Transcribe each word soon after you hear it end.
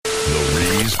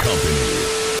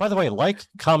By the way, like,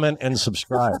 comment, and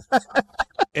subscribe.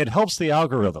 It helps the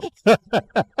algorithm. Tonight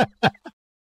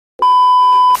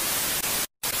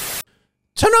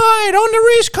on the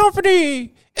Reese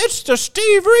Company, it's the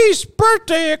Steve Reese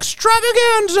Birthday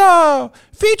Extravaganza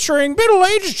featuring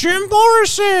middle-aged Jim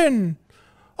Morrison.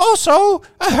 Also,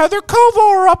 a Heather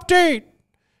Kovar update.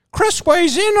 Chris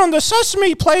weighs in on the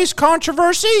Sesame Place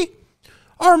controversy.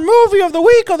 Our movie of the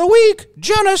week,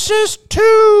 Genesis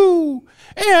 2.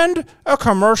 And a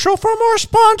commercial from our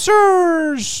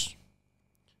sponsors.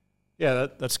 Yeah,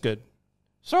 that's good.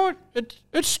 So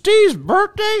it's Steve's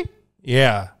birthday?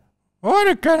 Yeah. Well, I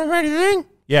didn't get him anything.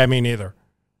 Yeah, me neither.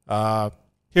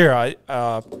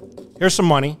 Here's some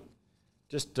money.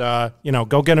 Just,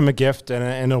 go get him a gift,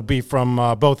 and it'll be from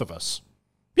both of us.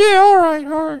 Yeah, all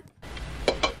right.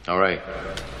 All right.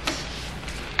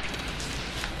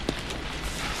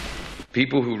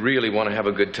 People who really want to have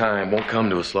a good time won't come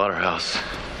to a slaughterhouse.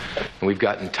 And we've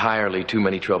got entirely too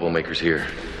many troublemakers here.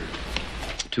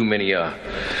 Too many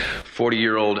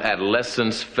 40-year-old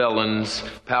adolescents, felons,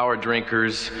 power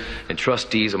drinkers, and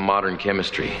trustees of modern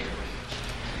chemistry.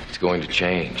 It's going to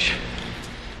change.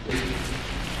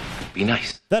 Be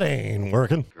nice. That ain't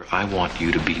working. I want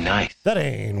you to be nice. That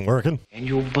ain't working. And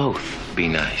you'll both be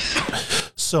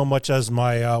nice. So much as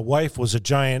my wife was a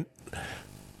giant...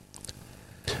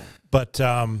 But,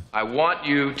 I want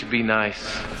you to be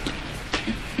nice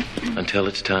until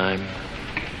it's time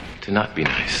to not be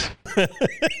nice.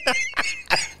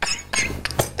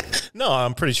 No,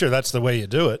 I'm pretty sure that's the way you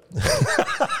do it.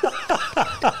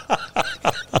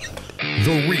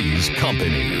 The Reese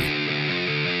Company.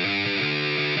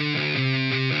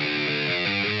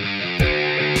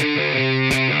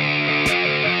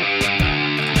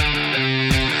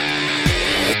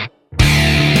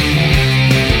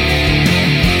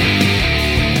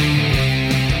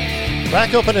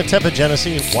 Crack open a Tempe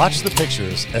Genesee, watch the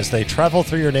pictures as they travel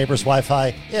through your neighbor's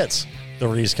Wi-Fi. It's the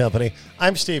Reese Company.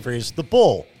 I'm Steve Reese, the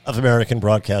bull of American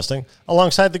broadcasting,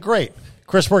 alongside the great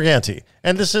Chris Morganti.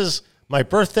 And this is my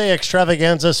birthday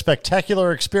extravaganza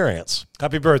spectacular experience.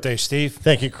 Happy birthday, Steve.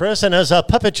 Thank you, Chris. And as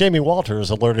Puppet Jamie Walters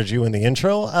alerted you in the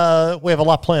intro, we have a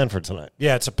lot planned for tonight.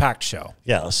 Yeah, it's a packed show.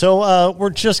 Yeah, so we're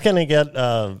just going to get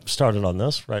started on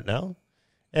this right now.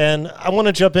 And I want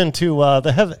to jump into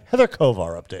the Heather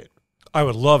Kovar update. I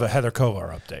would love a Heather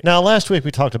Kovar update. Now, last week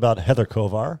we talked about Heather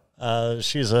Kovar.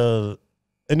 She's a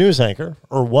news anchor,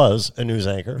 or was a news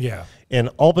anchor, in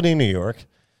Albany, New York.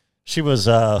 She was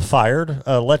fired,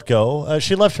 let go.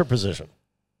 She left her position.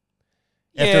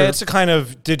 It's a kind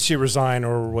of did she resign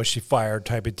or was she fired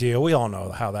type of deal. We all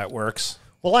know how that works.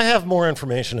 Well, I have more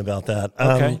information about that.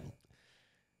 Okay.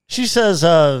 She says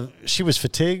she was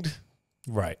fatigued.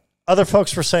 Right. Other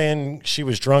folks were saying she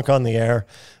was drunk on the air.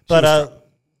 But,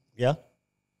 yeah?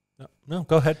 No,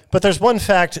 go ahead. But there's one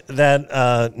fact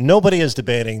that nobody is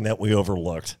debating that we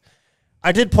overlooked.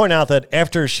 I did point out that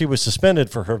after she was suspended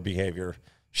for her behavior,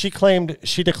 she claimed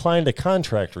she declined a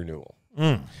contract renewal.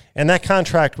 And that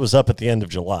contract was up at the end of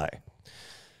July.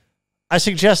 I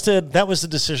suggested that was the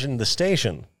decision the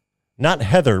station, not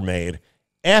Heather, made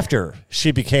after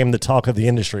she became the talk of the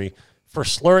industry for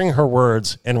slurring her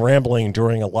words and rambling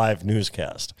during a live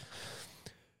newscast.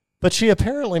 But she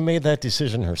apparently made that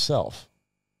decision herself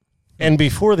and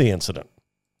before the incident.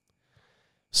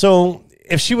 So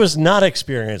if she was not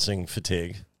experiencing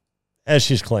fatigue, as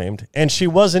she's claimed, and she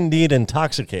was indeed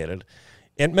intoxicated,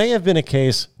 it may have been a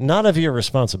case not of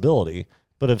irresponsibility,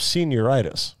 but of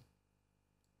senioritis.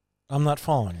 I'm not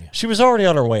following you. She was already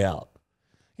on her way out.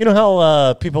 You know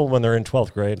how people, when they're in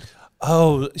 12th grade,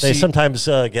 they sometimes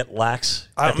get lax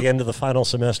at the end of the final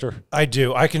semester? I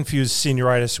do. I confuse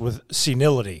senioritis with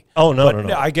senility. Oh, no.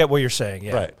 I get what you're saying.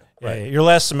 Yeah. Right. Yeah, your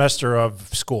last semester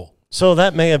of school. So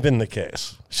that may have been the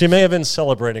case. She may have been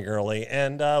celebrating early,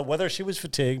 and whether she was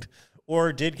fatigued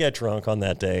or did get drunk on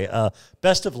that day,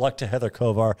 best of luck to Heather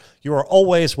Kovar. You are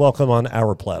always welcome on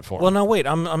our platform. Well, now wait,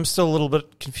 I'm still a little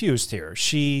bit confused here.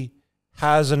 She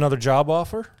has another job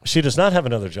offer? She does not have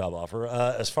another job offer.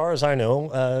 As far as I know,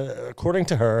 according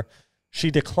to her, she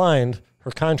declined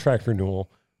her contract renewal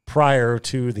prior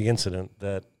to the incident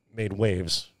that made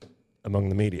waves among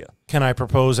the media. Can I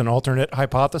propose an alternate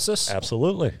hypothesis?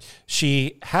 Absolutely.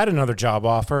 She had another job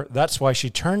offer. That's why she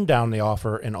turned down the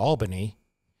offer in Albany.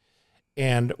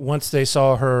 And once they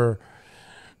saw her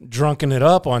drunken it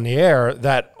up on the air,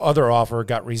 that other offer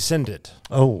got rescinded.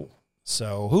 Oh.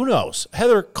 So who knows?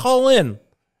 Heather, call in.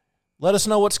 Let us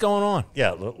know what's going on.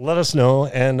 Yeah, let us know,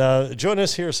 and join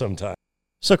us here sometime.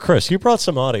 So, Chris, you brought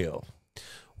some audio.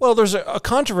 Well, there's a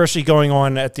controversy going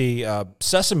on at the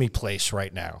Sesame Place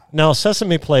right now. Now,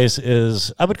 Sesame Place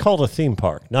is, I would call it a theme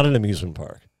park, not an amusement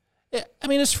park. Yeah, I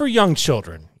mean, it's for young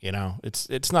children.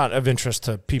 It's not of interest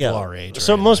to people our age.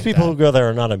 So most people who go there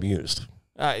are not amused.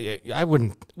 I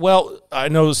wouldn't. Well, I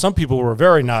know some people were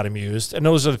very not amused, and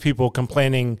those are the people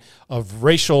complaining of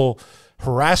racial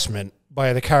harassment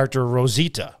by the character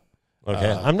Rosita.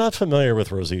 Okay, I'm not familiar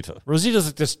with Rosita. Rosita's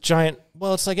like this giant.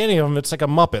 Well, it's like any of them. It's like a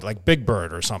Muppet, like Big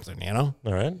Bird or something. All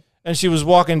right. And she was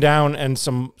walking down, and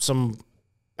some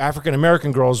African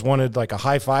American girls wanted like a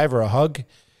high five or a hug,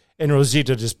 and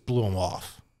Rosita just blew them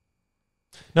off.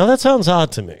 Now that sounds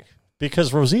odd to me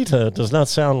because Rosita does not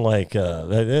sound like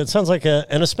it sounds like an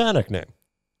Hispanic name.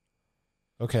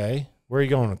 Okay, where are you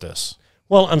going with this?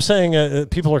 Well, I'm saying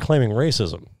people are claiming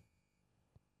racism.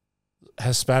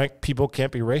 Hispanic people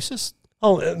can't be racist?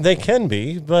 Oh, they can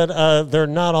be, but they're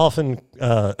not often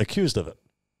accused of it.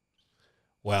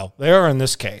 Well, they are in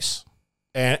this case.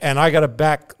 And I got to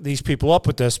back these people up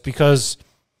with this because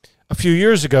a few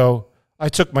years ago, I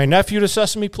took my nephew to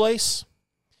Sesame Place,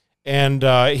 and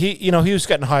he was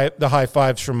getting the high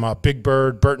fives from Big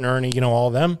Bird, Bert and Ernie, all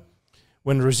of them.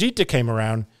 When Rosita came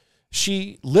around,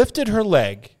 she lifted her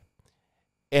leg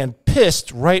and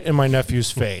pissed right in my nephew's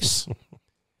face.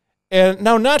 And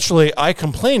now, naturally, I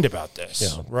complained about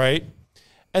this, right?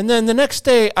 And then the next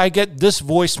day, I get this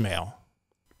voicemail.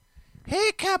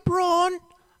 Hey, Capron,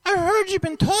 I heard you've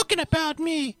been talking about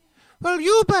me. Well,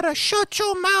 you better shut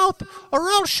your mouth or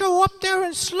I'll show up there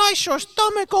and slice your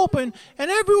stomach open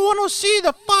and everyone will see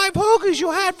the 5 hoagies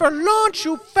you had for lunch,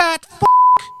 you fat f***.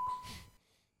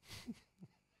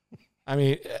 I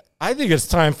mean, I think it's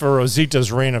time for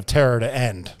Rosita's reign of terror to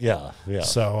end. Yeah.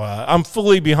 So I'm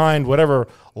fully behind whatever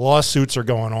lawsuits are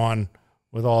going on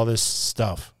with all this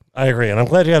stuff. I agree, and I'm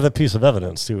glad you have that piece of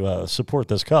evidence to support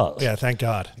this cause. Yeah, thank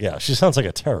God. Yeah, she sounds like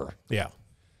a terror. Yeah.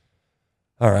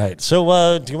 All right,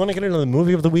 so do you want to get into the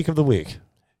movie of the week?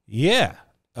 Yeah.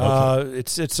 Okay.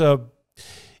 It's a,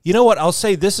 you know what? I'll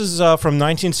say this is from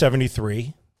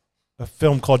 1973, a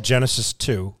film called Genesis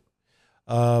 2.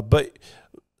 But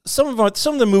some of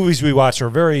the movies we watch are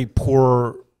very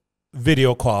poor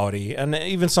video quality and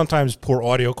even sometimes poor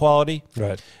audio quality.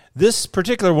 Right. This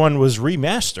particular one was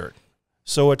remastered.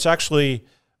 So it's actually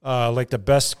like the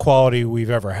best quality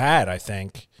we've ever had, I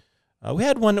think. We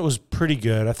had one that was pretty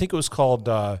good. I think it was called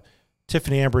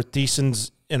Tiffany Amber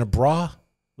Thiesen's in a Bra.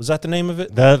 Was that the name of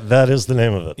it? That is the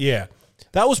name of it. Yeah.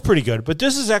 That was pretty good. But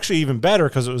this is actually even better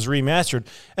because it was remastered.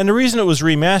 And the reason it was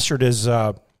remastered is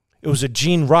it was a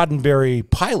Gene Roddenberry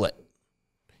pilot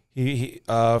he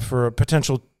for a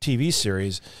potential TV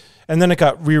series. And then it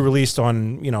got re-released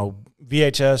on,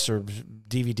 VHS or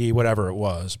DVD, whatever it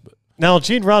was. But now,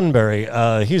 Gene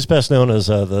Roddenberry, he's best known as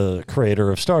the creator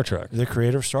of Star Trek. the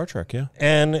creator of Star Trek, yeah.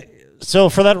 And so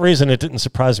for that reason, it didn't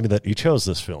surprise me that you chose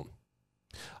this film.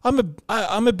 I'm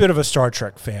a bit of a Star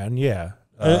Trek fan, yeah.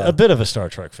 A bit of a Star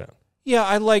Trek fan. Yeah,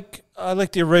 I like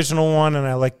the original one, and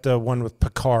I like the one with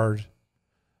Picard.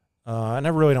 And I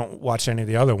really don't watch any of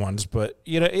the other ones, but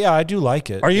yeah, I do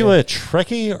like it. Are you a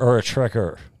Trekkie or a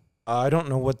Trekker? I don't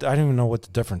even know what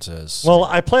the difference is. Well,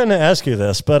 I planned to ask you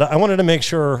this, but I wanted to make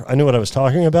sure I knew what I was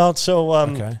talking about. So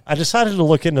Okay. I decided to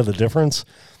look into the difference,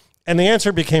 and the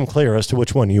answer became clear as to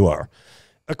which one you are.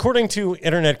 According to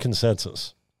internet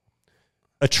consensus,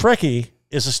 a Trekkie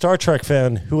is a Star Trek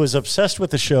fan who is obsessed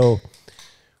with the show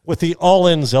with the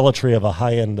all-in zealotry of a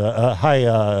high-end,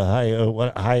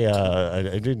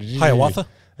 Hiawatha?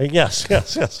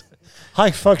 Yes.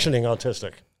 High-functioning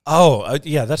autistic. Oh,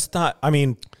 yeah, that's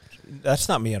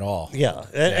not me at all. Yeah,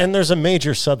 and there's a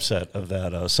major subset of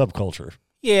that subculture.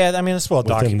 Yeah, I mean, it's well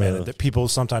Within documented the- that people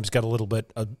sometimes get a little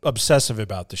bit obsessive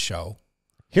about the show.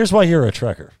 Here's why you're a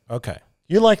Trekker. Okay.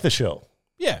 You like the show.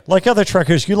 Yeah. Like other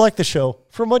Trekkers, you like the show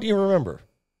from what you remember.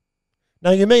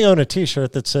 Now, you may own a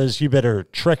T-shirt that says you better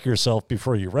Trek yourself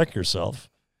before you wreck yourself,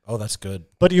 Oh, that's good.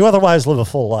 but you otherwise live a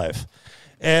full life.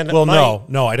 And Well,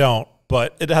 no, I don't.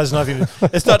 But it has nothing to.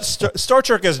 It's not Star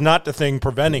Trek is not the thing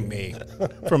preventing me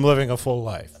from living a full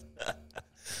life.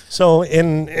 So,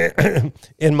 in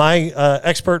my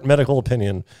expert medical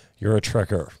opinion, you're a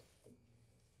Trekker.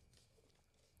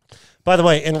 By the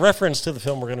way, in reference to the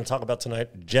film we're going to talk about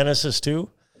tonight, Genesis 2,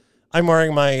 I'm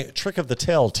wearing my Trick of the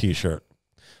Tail T-shirt.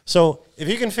 So, if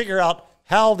you can figure out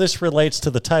how this relates to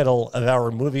the title of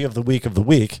our movie of the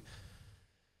week,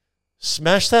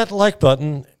 smash that like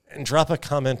button and drop a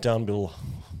comment down below.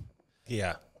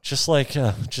 Yeah. Just like Dick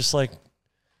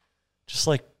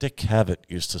Cavett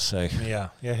used to say. Yeah.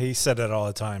 He said that all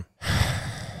the time.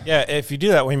 Yeah, if you do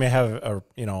that, we may have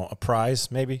a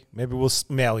prize. Maybe we'll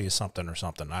mail you something or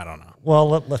something. I don't know. Well,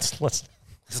 let's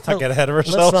not get ahead of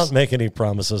ourselves. Let's not make any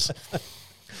promises.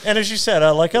 And as you said,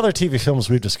 like other TV films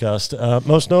we've discussed,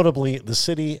 most notably The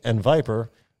City and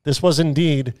Viper, This was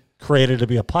indeed created to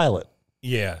be a pilot.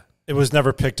 Yeah. It was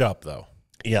never picked up, though.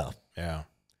 Yeah. Yeah.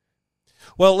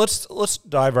 Well, let's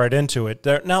dive right into it.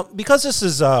 Now, because this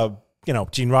is,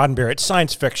 Gene Roddenberry, it's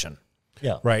science fiction.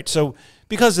 Yeah. Right. So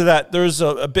because of that, there's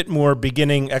a bit more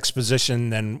beginning exposition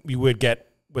than you would get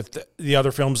with the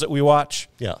other films that we watch.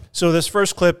 Yeah. So this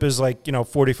first clip is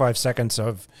 45 seconds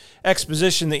of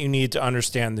exposition that you need to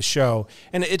understand the show.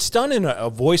 And it's done in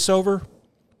a voiceover,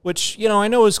 which, I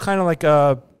know is kind of like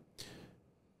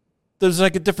there's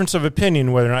like a difference of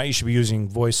opinion whether or not you should be using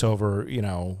voiceover,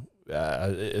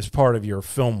 as part of your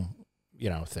film,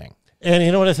 thing. And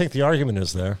you know what I think the argument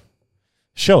is there?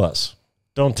 Show us.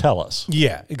 Don't tell us.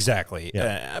 Yeah, exactly.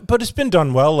 Yeah. But it's been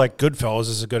done well. Like Goodfellas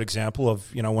is a good example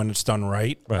of, when it's done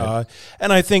right. Right.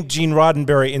 And I think Gene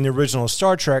Roddenberry in the original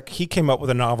Star Trek, he came up with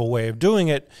a novel way of doing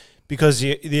it because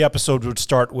the episode would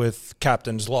start with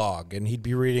Captain's log, and he'd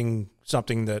be reading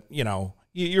something that,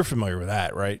 you're familiar with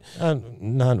that, right?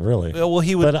 Not really. Well,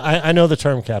 he would. But I know the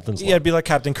term captain's log. Yeah, it'd be like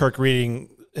Captain Kirk reading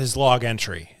his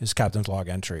captain's log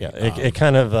entry. Yeah, it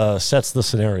kind of sets the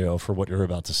scenario for what you're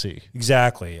about to see.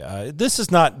 Exactly. This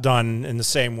is not done in the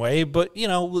same way, but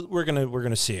we're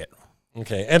gonna see it.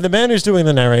 Okay, and the man who's doing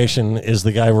the narration is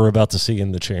the guy we're about to see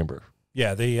in the chamber.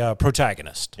 Yeah, the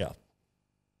protagonist. Yeah.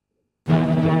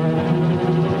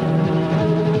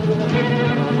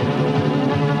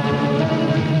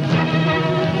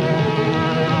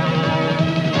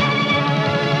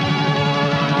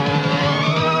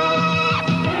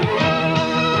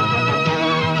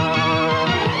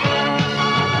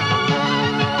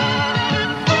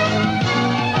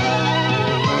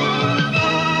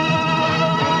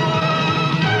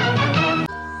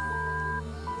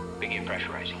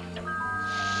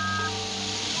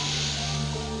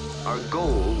 Our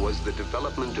goal was the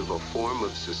development of a form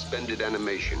of suspended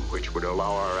animation which would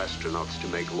allow our astronauts to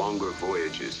make longer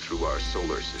voyages through our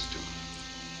solar system.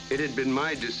 It had been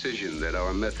my decision that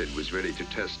our method was ready to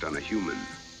test on a human,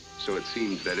 so it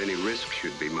seemed that any risk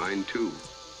should be mine too.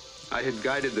 I had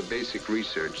guided the basic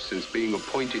research since being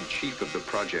appointed chief of the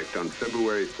project on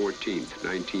February 14th,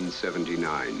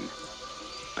 1979.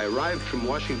 I arrived from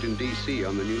Washington, D.C.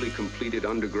 on the newly completed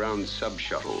underground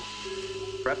sub-shuttle.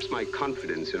 Perhaps my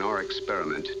confidence in our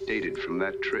experiment dated from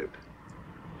that trip.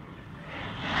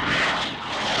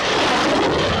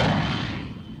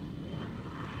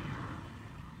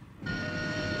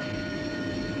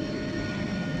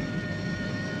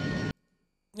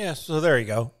 Yeah, so there you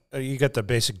go. You get the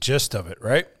basic gist of it,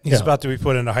 right? He's Yeah. about to be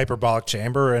put in a hyperbolic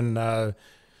chamber and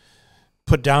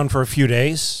put down for a few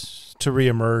days to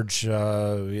reemerge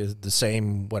the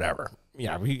same whatever.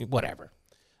 Yeah, whatever.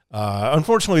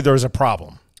 Unfortunately, there was a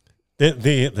problem.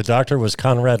 The doctor was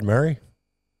Conrad Murray?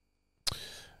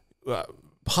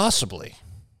 Possibly.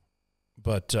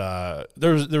 But there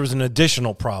was an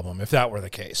additional problem, if that were the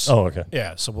case. Oh, okay.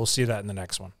 Yeah, so we'll see that in the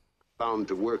next one. Found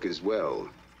to work as well.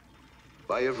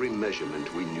 By every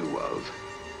measurement we knew of,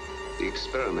 the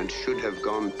experiment should have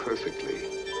gone perfectly.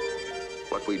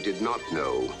 What we did not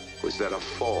know was that a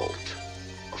fault,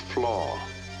 a flaw,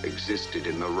 existed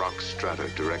in the rock strata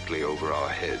directly over our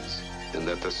heads, and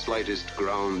that the slightest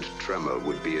ground tremor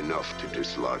would be enough to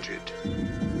dislodge it.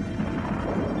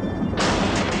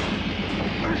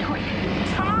 Earthquake!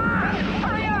 Come on!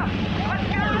 Hurry up! Let's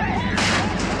get out of here!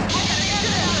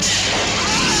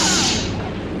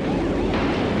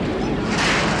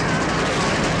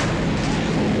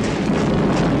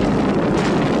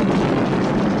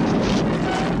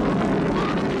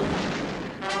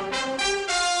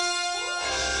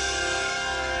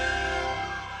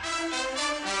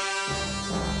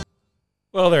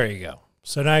 Well, there you go.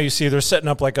 So now you see they're setting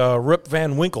up like a Rip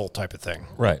Van Winkle type of thing.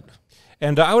 Right.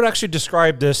 And I would actually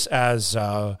describe this as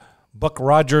Buck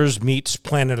Rogers meets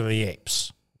Planet of the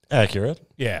Apes. Accurate.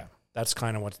 Yeah, that's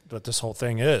kind of what this whole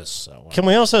thing is. So, Can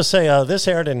we also say this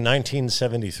aired in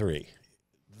 1973?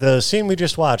 The scene we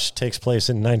just watched takes place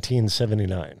in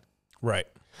 1979. right.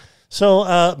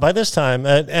 So by this time,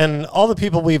 and all the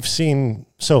people we've seen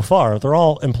so far, they're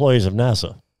all employees of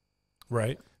NASA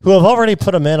Right. who have already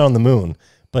put a man on the moon,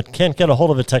 but can't get a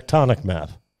hold of a tectonic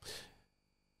map.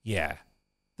 Yeah.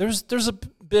 There's a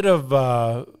bit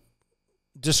of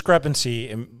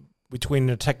discrepancy between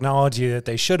the technology that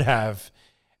they should have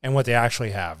and what they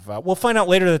actually have. We'll find out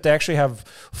later that they actually have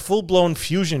full-blown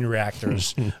fusion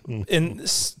reactors.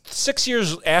 6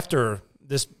 years after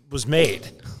this was made,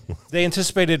 they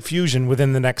anticipated fusion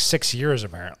within the next 6 years,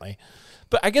 apparently.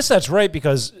 But I guess that's right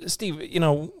because, Steve,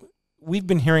 we've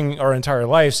been hearing our entire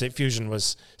lives that fusion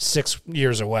was 6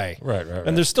 years away. Right.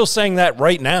 And they're still saying that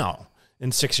right now.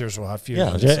 In 6 years, we'll have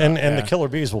fusion. Yeah, and the killer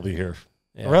bees will be here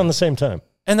around the same time.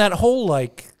 And that whole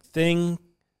thing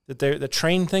the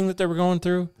train thing that they were going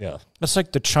through. Yeah. That's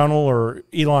like the tunnel or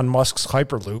Elon Musk's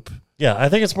Hyperloop. Yeah, I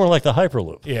think it's more like the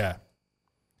Hyperloop. Yeah.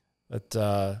 But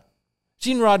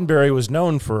Gene Roddenberry was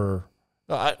known for,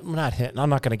 I'm not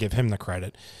going to give him the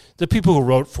credit. The people who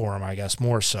wrote for him, I guess,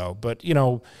 more so. But,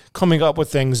 coming up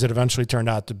with things that eventually turned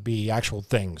out to be actual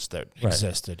things that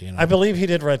existed. I believe he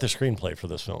did write the screenplay for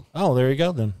this film. Oh, there you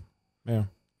go then. Yeah.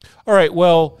 All right,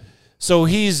 well, so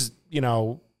he's,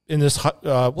 in this,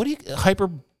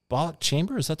 hyperbolic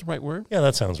chamber? Is that the right word? Yeah,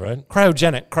 that sounds right.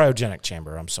 Cryogenic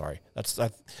chamber, I'm sorry. I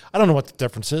don't know what the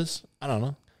difference is. I don't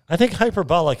know. I think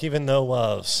hyperbolic, even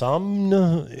though some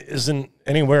isn't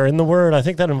anywhere in the word, I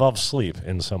think that involves sleep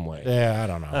in some way. Yeah, I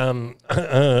don't know.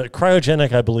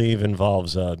 Cryogenic, I believe,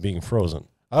 involves being frozen.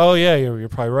 Oh, yeah, you're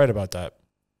probably right about that.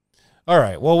 All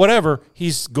right, well, whatever.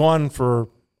 He's gone for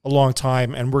a long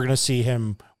time, and we're going to see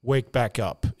him wake back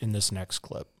up in this next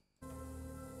clip.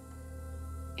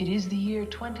 It is the year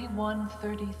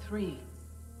 2133.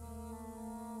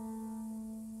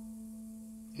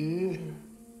 Yeah.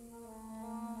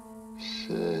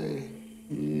 Say,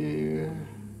 yeah.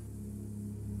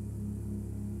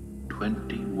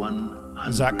 2133.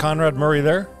 Is that Conrad Murray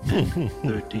there?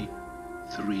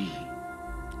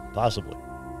 Possibly.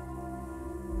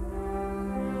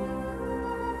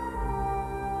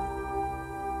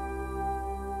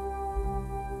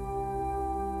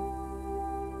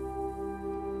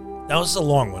 Now, this is a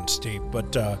long one, Steve,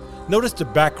 but notice the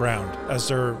background as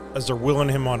they're wheeling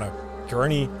him on a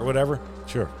gurney or whatever.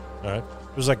 Sure. All right.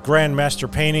 There's like grandmaster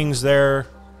paintings there.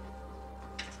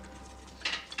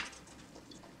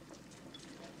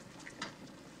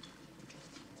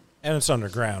 And it's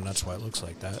underground. That's why it looks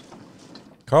like that.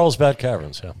 Carlsbad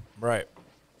Caverns, yeah. Right.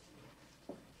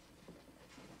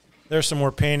 There's some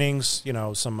more paintings,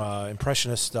 some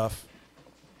impressionist stuff.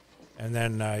 And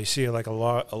then you see like a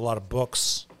lot of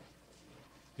books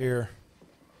here.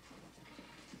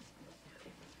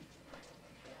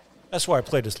 That's why I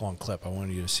played this long clip. I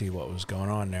wanted you to see what was going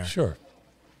on there. Sure.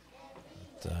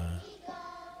 But,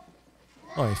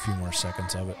 only a few more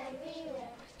seconds of it.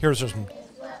 Here's some.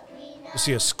 You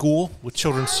see a school with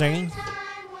children singing.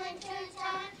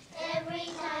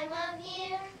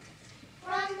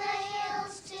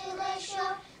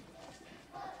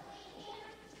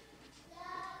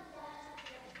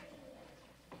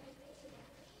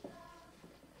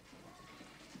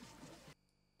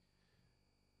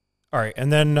 All right,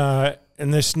 and then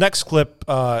in this next clip,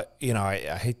 I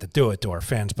hate to do it to our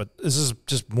fans, but this is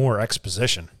just more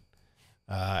exposition.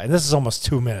 And this is almost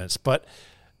 2 minutes, but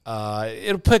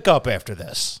it'll pick up after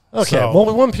this. Okay, So- well,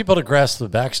 we want people to grasp the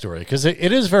backstory because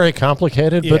it is very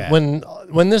complicated, Yeah.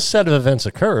 but when this set of events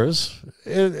occurs,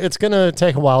 it's going to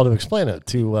take a while to explain it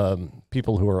to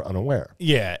people who are unaware.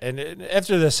 Yeah, and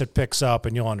after this, it picks up,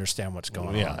 and you'll understand what's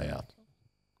going on. Yeah.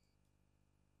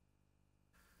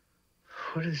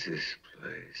 What is this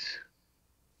place?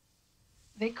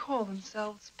 They call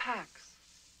themselves Pax.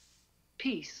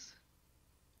 Peace.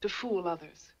 To fool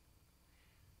others.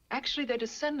 Actually, they're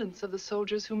descendants of the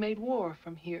soldiers who made war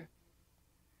from here.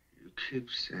 You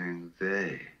keep saying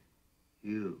they.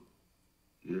 You're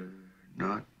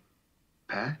not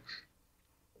Pax?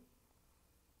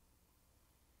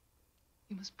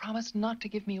 You must promise not to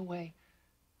give me away.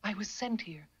 I was sent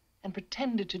here and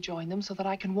pretended to join them so that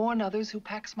I can warn others who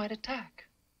Pax might attack.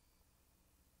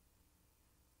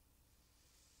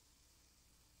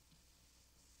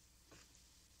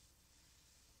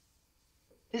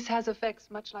 This has effects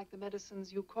much like the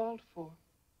medicines you called for.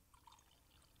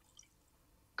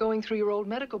 Going through your old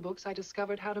medical books, I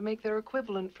discovered how to make their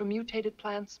equivalent from mutated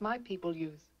plants my people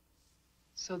use.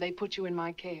 So they put you in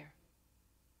my care.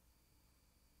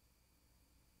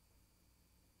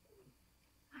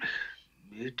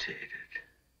 Mutated.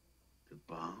 The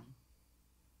bomb?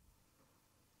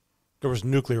 There was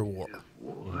nuclear war.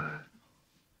 War.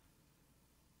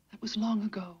 That was long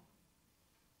ago.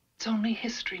 It's only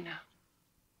history now.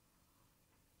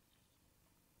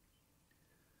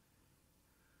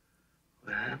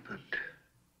 What happened?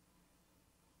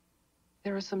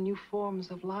 There are some new forms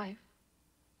of life.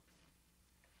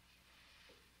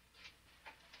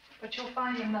 But you'll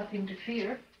find them nothing to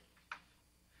fear.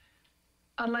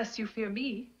 Unless you fear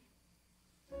me.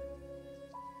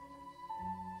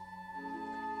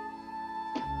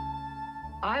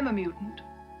 I'm a mutant.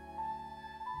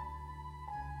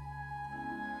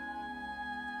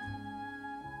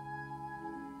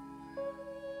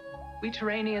 We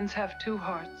Terranians have two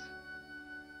hearts.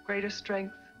 Greater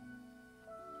strength.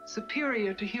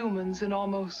 Superior to humans in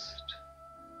almost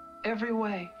every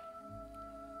way.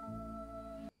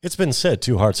 It's been said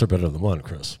 2 hearts are better than 1,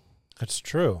 Chris. That's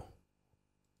true.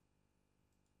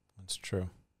 That's true.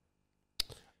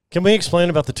 Can we explain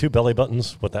about the 2 belly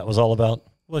buttons, what that was all about?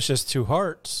 Well, it's just 2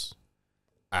 hearts.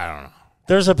 I don't know.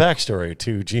 There's a backstory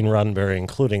to Gene Roddenberry,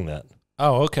 including that.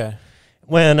 Oh, okay.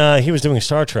 When he was doing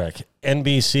Star Trek,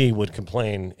 NBC would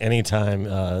complain anytime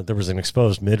there was an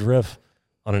exposed midriff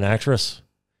on an actress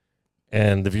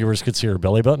and the viewers could see her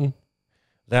belly button.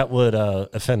 That would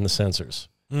offend the censors.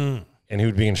 And he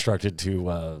would be instructed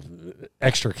to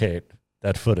extricate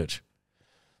that footage.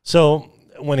 So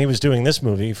when he was doing this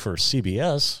movie for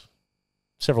CBS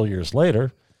several years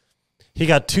later, he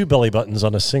got 2 belly buttons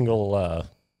on a single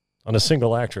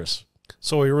actress.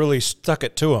 So he really stuck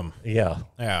it to him. Yeah.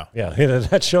 Yeah. Yeah.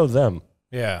 That showed them.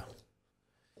 Yeah.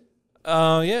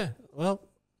 Yeah. Well,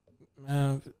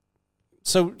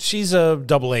 so she's a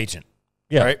double agent.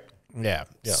 Yeah. Right? Yeah.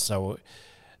 Yeah. So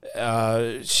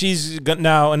she's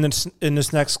now in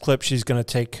this next clip, she's going to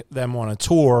take them on a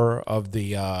tour of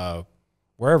the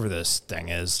wherever this thing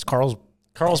is,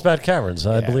 Carlsbad Caverns,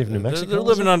 I believe, New Mexico. They're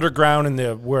living underground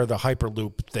in where the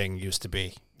Hyperloop thing used to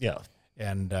be. Yeah.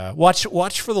 And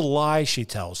watch for the lie she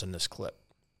tells in this clip.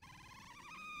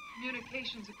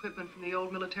 Communications equipment from the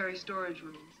old military storage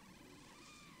rooms.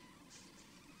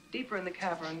 Deeper in the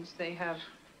caverns, they have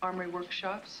armory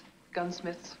workshops,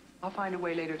 gunsmiths. I'll find a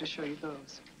way later to show you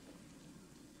those.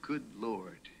 Good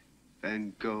Lord.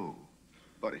 Van Gogh.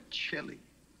 Botticelli.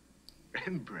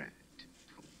 Rembrandt.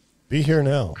 Be here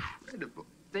now. Incredible.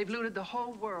 They've looted the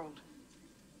whole world.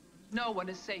 No one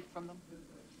is safe from them.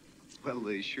 Well,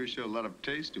 they sure show a lot of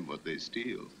taste in what they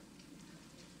steal.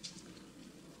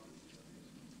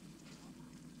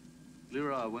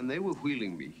 Lyra, when they were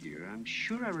wheeling me here, I'm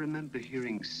sure I remember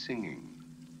hearing singing.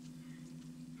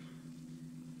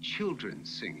 Children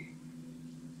singing.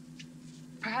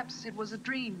 Perhaps it was a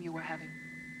dream you were having.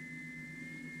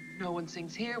 No one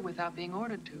sings here without being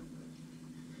ordered to.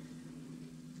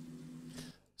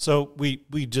 So we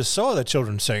just saw the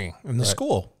children singing in the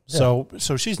school. Yeah.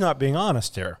 So she's not being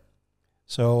honest here.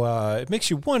 So it makes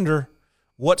you wonder,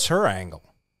 what's her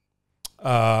angle?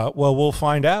 Well, we'll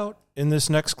find out in this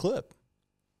next clip.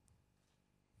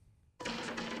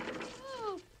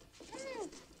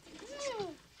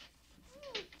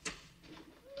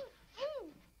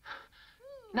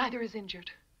 Neither is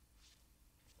injured.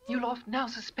 Yulof now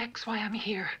suspects why I'm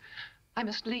here. I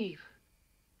must leave.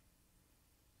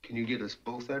 Can you get us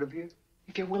both out of here?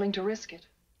 If you're willing to risk it.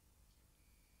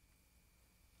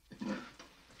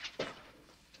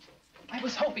 I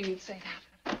was hoping you'd say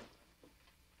that.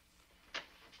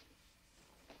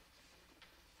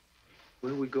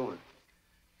 Where are we going?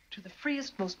 To the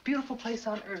freest, most beautiful place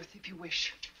on earth, if you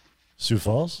wish. Sioux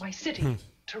Falls? My city,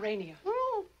 Terrania.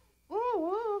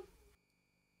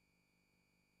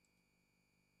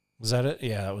 Was that it?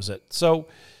 Yeah, that was it. So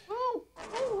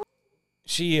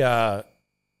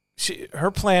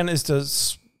her plan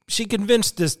is she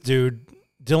convinced this dude,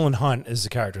 Dylan Hunt is the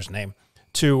character's name,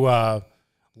 to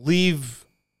leave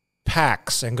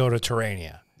Pax and go to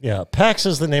Terrania. Yeah, Pax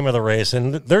is the name of the race,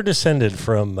 and they're descended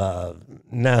from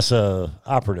NASA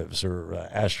operatives or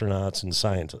astronauts and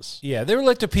scientists. Yeah, they were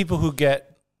like the people who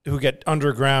get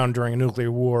underground during a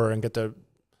nuclear war and get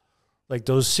like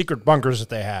those secret bunkers that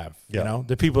they have. Yeah. You know,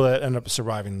 the people that end up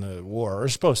surviving the war are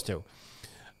supposed to.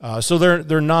 So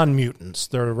they're non-mutants.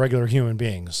 They're regular human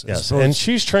beings. Yes, and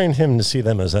she's trained him to see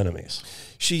them as enemies.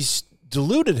 She's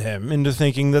deluded him into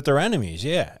thinking that they're enemies,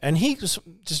 yeah. And he just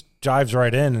dives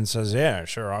right in and says, yeah,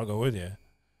 sure, I'll go with you.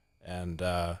 And,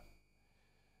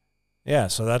 yeah,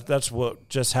 so that's what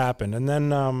just happened. And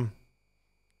then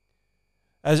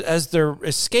as they're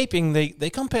escaping, they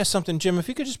come past something. Jim, if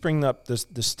you could just bring up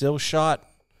the still shot.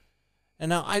 And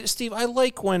now, Steve, I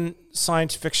like when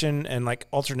science fiction and like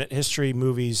alternate history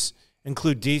movies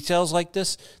include details like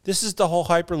this. This is the whole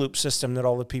Hyperloop system that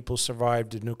all the people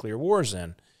survived the nuclear wars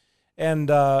in.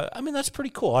 And, I mean, that's pretty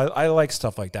cool. I like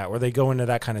stuff like that where they go into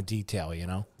that kind of detail, you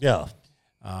know? Yeah.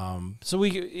 So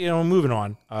moving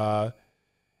on.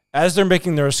 As they're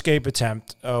making their escape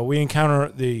attempt, we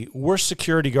encounter the worst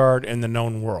security guard in the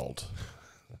known world.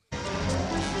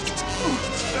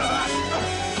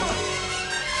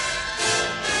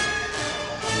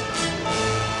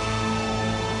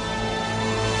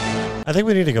 I think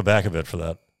we need to go back a bit for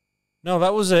that. No,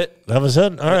 that was it. That was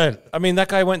it? All right. I mean, that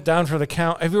guy went down for the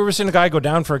count. Have you ever seen a guy go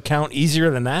down for a count easier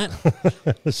than that?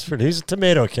 He's a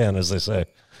tomato can, as they say.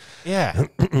 Yeah.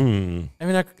 I mean,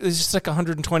 it's just like a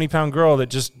 120-pound girl that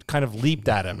just kind of leaped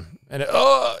at him. And,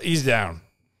 he's down.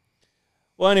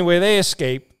 Well, anyway, they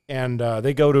escape, and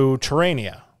they go to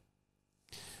Terrania,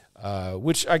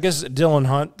 which I guess Dylan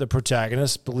Hunt, the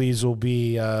protagonist, believes will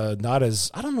be not as...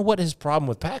 I don't know what his problem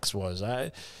with Pax was.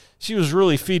 she was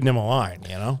really feeding him a line,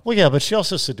 you know? Well, yeah, but she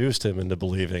also seduced him into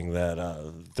believing that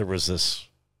there was this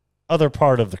other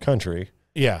part of the country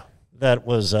Yeah. that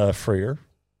was freer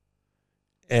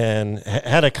and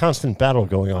had a constant battle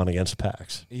going on against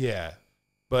Pax. Yeah.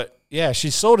 But, yeah,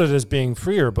 she sold it as being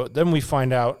freer, but then we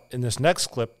find out in this next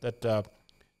clip that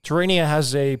Terrania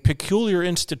has a peculiar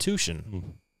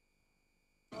institution.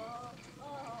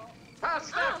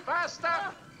 Faster!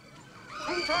 Faster!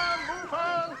 Move on! Move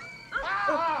on!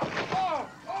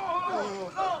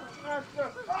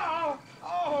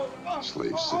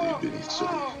 Slave city beneath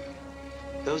city.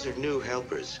 Those are new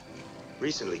helpers,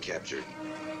 recently captured.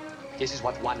 This is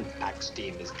what one Pax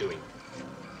team is doing.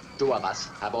 2 of us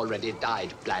have already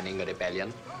died planning a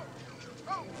rebellion.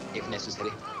 If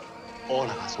necessary, all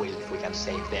of us will if we can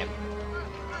save them.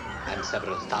 And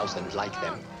several thousand like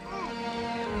them.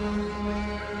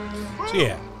 So,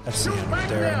 yeah, that's the end right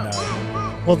there. And,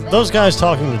 Well, those guys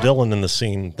talking to Dylan in the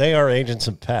scene, they are agents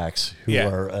of Pax who Yeah.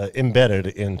 are embedded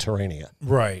in Terrania.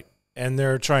 right. And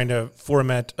they're trying to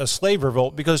foment a slave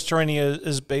revolt because Terrania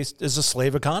is a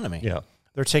slave economy. Yeah.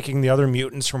 They're taking the other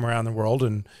mutants from around the world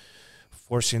and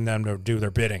forcing them to do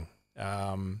their bidding.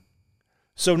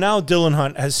 So now Dylan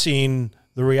Hunt has seen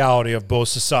the reality of both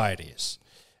societies,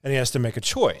 and he has to make a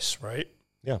choice, right?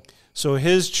 Yeah. So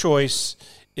his choice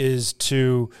is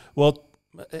to, well,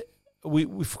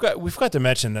 we forgot to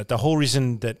mention that the whole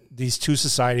reason that these two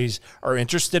societies are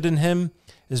interested in him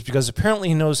is because apparently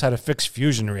he knows how to fix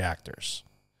fusion reactors,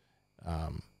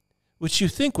 which you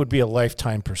think would be a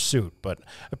lifetime pursuit, but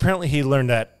apparently he learned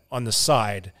that on the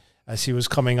side as he was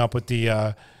coming up with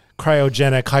the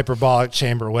cryogenic hyperbolic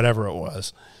chamber, whatever it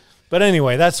was. But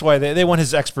anyway, that's why they want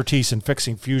his expertise in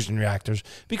fixing fusion reactors,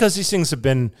 because these things have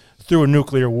been through a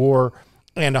nuclear war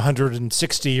and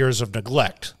 160 years of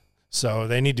neglect. So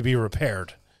they need to be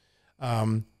repaired.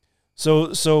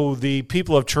 So the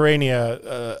people of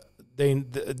Terrania,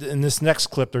 in this next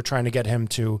clip, they're trying to get him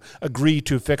to agree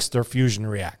to fix their fusion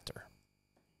reactor.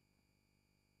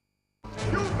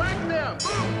 You back there!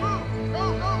 Move!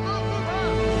 Go, go, go, move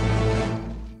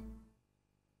on!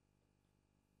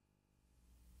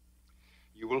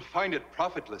 You will find it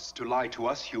profitless to lie to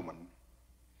us, human.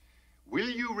 Will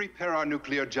you repair our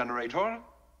nuclear generator?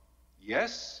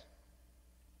 Yes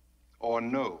or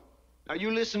no? Now you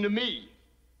listen to me.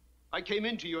 I came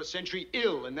into your century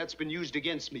ill, and that's been used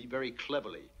against me very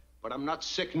cleverly. But I'm not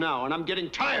sick now, and I'm getting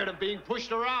tired of being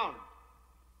pushed around.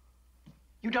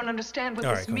 You don't understand what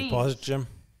All this right, can we means. pause it, Jim?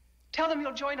 Tell them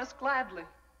you'll join us gladly.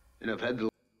 And I've had the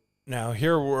Now,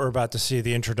 here we're about to see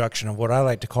the introduction of what I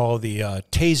like to call the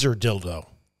taser dildo.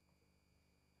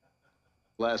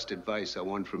 last advice I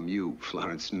want from you,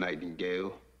 Florence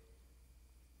Nightingale.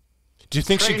 Do you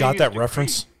think she got that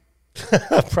reference?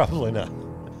 Probably not.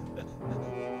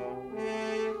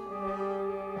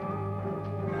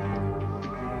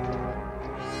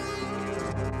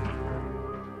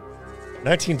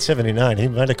 $1979. He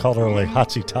might have called her like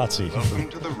Hotsy Totsy. Welcome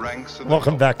to the ranks of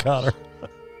Welcome back, Connor.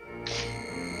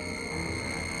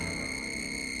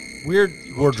 Weird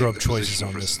wardrobe choices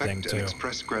on this thing, too.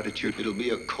 Express gratitude. It'll be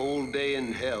a cold day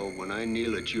in hell when I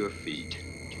kneel at your feet.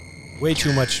 Way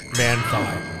too much man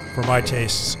thigh for my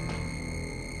tastes.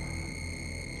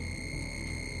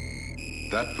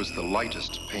 That was the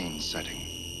lightest pain setting.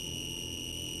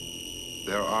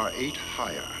 There are 8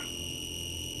 higher.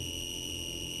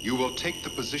 You will take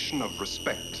the position of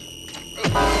respect.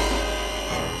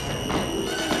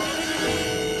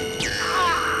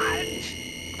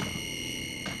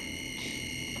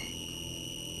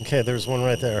 Okay, there's one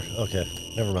right there. Okay,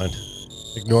 never mind.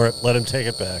 Ignore it. Let him take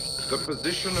it back. The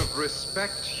position of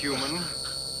respect, human.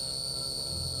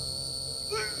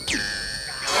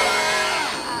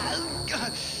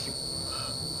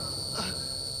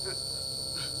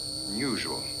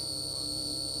 Unusual.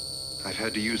 I've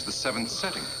had to use the 7th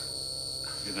setting.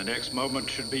 The next moment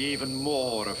should be even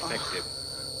more effective.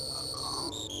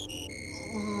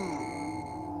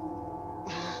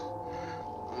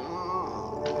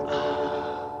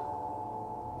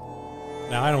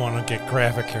 Now, I don't want to get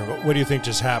graphic here, but what do you think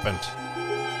just happened?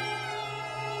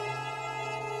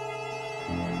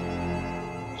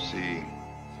 See,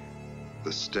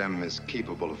 the stem is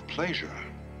capable of pleasure.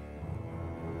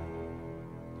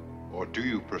 Or do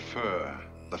you prefer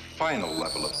the final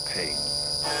level of pain?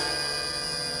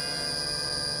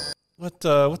 What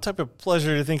type of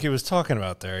pleasure do you think he was talking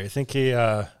about there? You think he,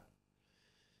 you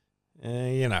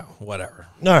know, whatever.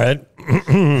 All right.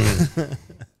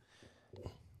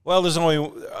 Well, there's only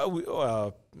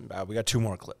we got 2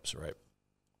 more clips, right?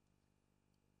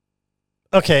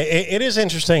 Okay, it is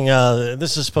interesting.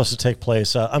 This is supposed to take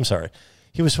place. I'm sorry.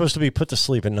 he was supposed to be put to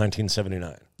sleep in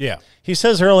 1979. Yeah. He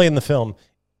says early in the film,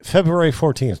 February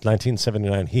 14th,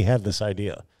 1979, he had this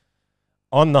idea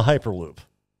on the Hyperloop.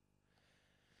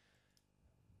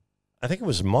 I think it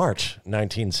was March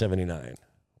 1979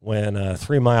 when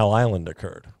 3 Mile Island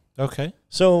occurred. Okay.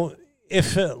 So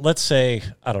if, let's say,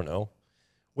 I don't know,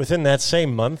 within that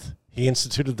same month, he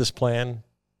instituted this plan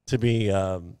to be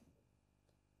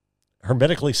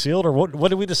hermetically sealed, or what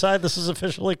did we decide this is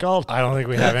officially called? I don't think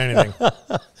we have anything.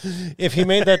 If he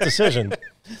made that decision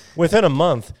within a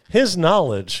month, his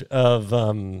knowledge of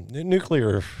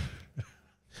nuclear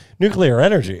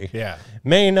energy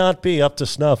may not be up to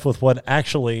snuff with what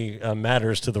actually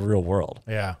matters to the real world.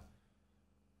 Yeah.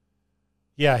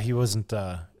 Yeah, he wasn't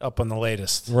up on the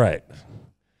latest. Right.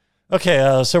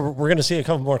 Okay, so we're going to see a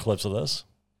couple more clips of this.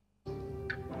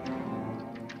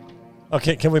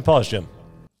 Okay, can we pause, Jim?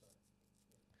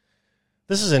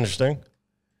 This is interesting.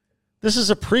 This is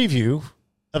a preview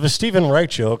of a Stephen Wright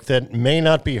joke that may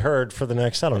not be heard for the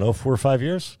next, 4 or 5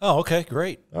 years. Oh, okay,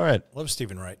 great. All right. Love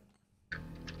Stephen Wright.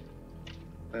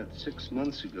 About 6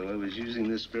 months ago, I was using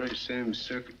this very same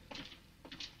circuit.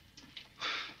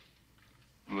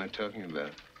 What am I talking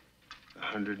about?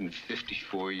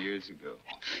 154 years ago.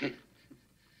 You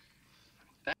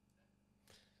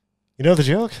know the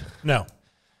joke? No.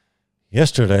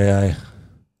 Yesterday,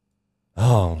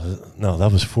 no,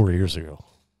 that was 4 years ago.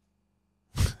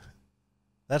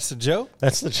 That's the joke?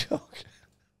 That's the joke.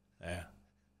 Yeah.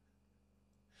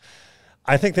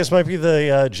 I think this might be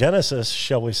the genesis,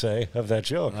 shall we say, of that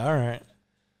joke. All right.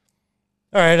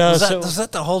 All right. Was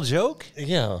that the whole joke?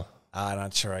 Yeah. I'm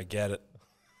not sure I get it.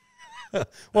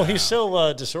 Well, he's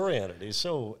so disoriented. He's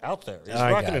so out there. He's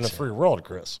rocking in a free world,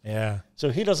 Chris. Yeah. So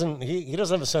he doesn't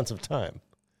have a sense of time.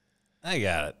 I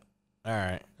got it. All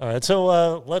right.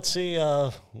 So let's see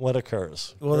what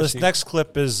occurs. Well, this next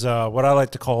clip is what I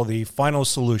like to call the final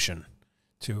solution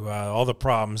to all the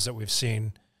problems that we've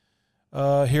seen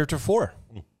heretofore.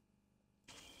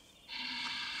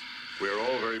 We're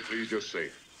all very pleased you're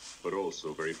safe, but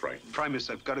also very frightened. Primus,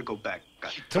 I've got to go back.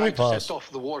 Can we pause? Set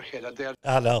off the warhead at their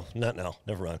No, not now.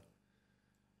 Never mind.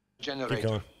 Keep generator,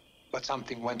 going. but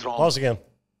something went wrong. Pause again.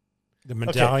 The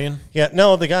medallion? Okay. Yeah,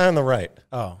 no, the guy on the right.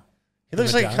 Oh. He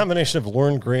looks like a combination of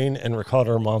Lorne Green and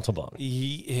Ricardo Montalban.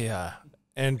 Yeah.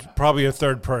 And probably a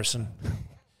third person.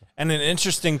 And an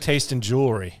interesting taste in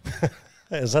jewelry.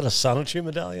 Is that a Sonichu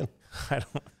medallion? I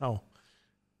don't know.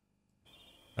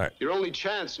 All right. Your only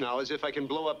chance now is if I can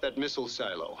blow up that missile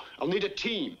silo. I'll need a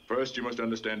team. First, you must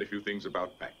understand a few things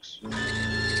about Pax.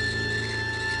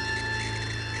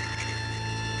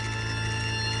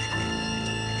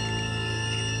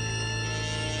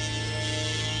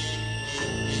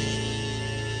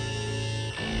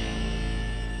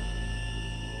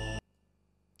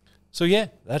 So yeah,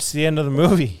 that's the end of the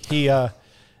movie. The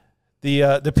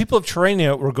people of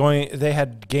Terrania they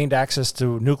had gained access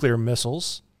to nuclear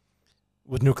missiles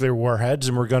with nuclear warheads,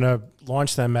 and were going to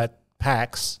launch them at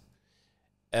Pax.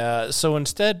 So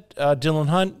instead, Dylan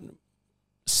Hunt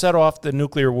set off the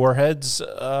nuclear warheads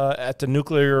at the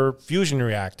nuclear fusion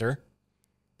reactor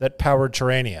that powered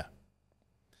Terrania.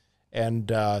 And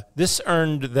this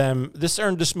earned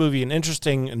this movie an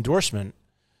interesting endorsement,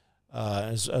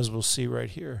 as we'll see right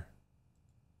here.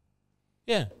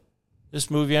 Yeah,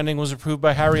 this movie ending was approved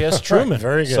by Harry S. Truman.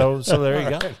 Very good. So there you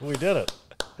go. Right, we did it.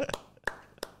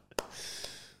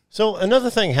 So another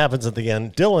thing happens at the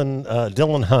end.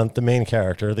 Dylan Hunt, the main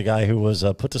character, the guy who was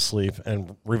put to sleep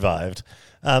and revived,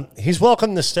 he's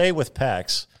welcome to stay with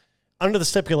Pax under the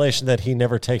stipulation that he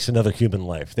never takes another human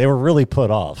life. They were really put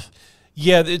off.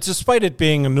 Yeah, despite it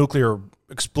being a nuclear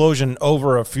explosion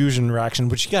over a fusion reaction,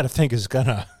 which you got to think is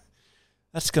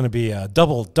that's gonna be a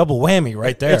double whammy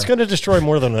right there. It's gonna destroy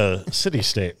more than a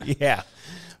city-state. Yeah.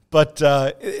 But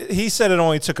he said it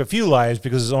only took a few lives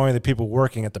because it's only the people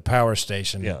working at the power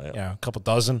station. Yeah, a couple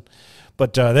dozen.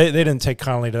 But they didn't take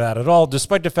kindly to that at all,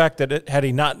 despite the fact that had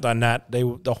he not done that, they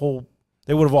would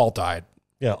have all died.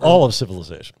 Yeah, all of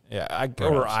civilization. Yeah, I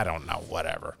don't know,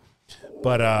 whatever.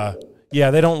 But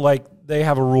yeah, they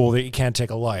have a rule that you can't take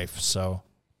a life. So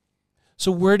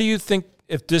where do you think,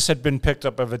 if this had been picked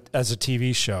up as a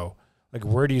TV show, like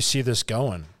where do you see this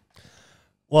going?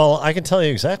 Well, I can tell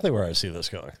you exactly where I see this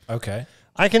going. Okay.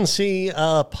 I can see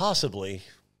possibly,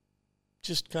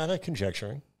 just kind of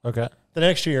conjecturing. Okay. The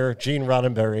next year, Gene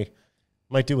Roddenberry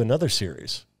might do another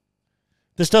series.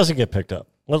 This doesn't get picked up.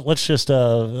 Let's just,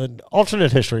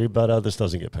 alternate history, but this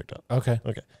doesn't get picked up. Okay.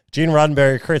 Gene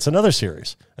Roddenberry creates another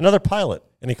series, another pilot,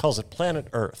 and he calls it Planet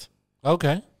Earth.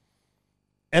 Okay.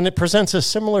 And it presents a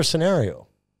similar scenario.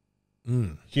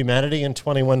 Humanity in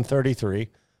 2133,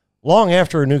 long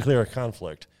after a nuclear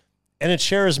conflict, and it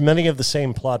shares many of the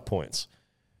same plot points.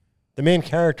 The main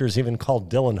character is even called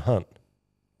Dylan Hunt.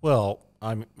 Well,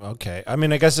 I'm okay. I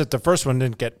mean, I guess if the first one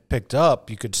didn't get picked up,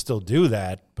 you could still do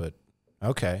that, but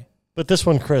okay. But this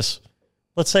one, Chris,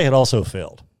 let's say it also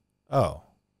failed. Oh.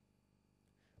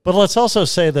 But let's also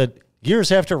say that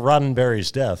years after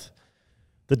Roddenberry's death,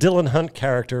 the Dylan Hunt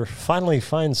character finally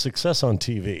finds success on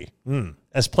TV,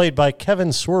 as played by Kevin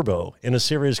Sorbo in a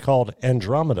series called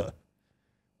Andromeda,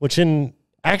 which in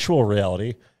actual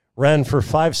reality ran for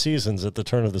 5 seasons at the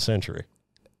turn of the century.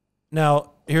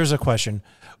 Now, here's a question.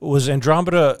 Was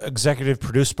Andromeda executive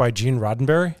produced by Gene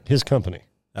Roddenberry? His company.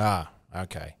 Ah,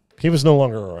 okay. He was no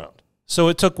longer around. So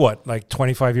it took, what, like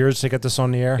 25 years to get this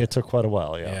on the air? It took quite a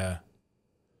while, yeah. Yeah.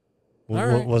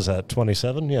 What was that,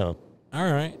 27? Yeah.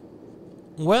 All right.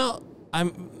 Well,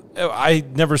 I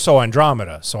never saw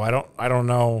Andromeda, so I don't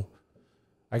know.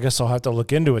 I guess I'll have to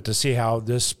look into it to see how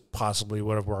this possibly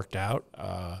would have worked out.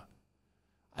 I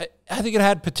think it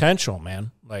had potential,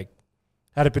 man. Like,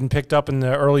 had it been picked up in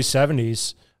the early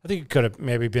 70s, I think it could have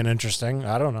maybe been interesting.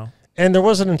 I don't know. And there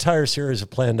was an entire series of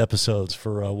planned episodes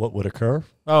for what would occur.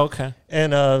 Oh, okay.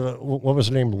 And what was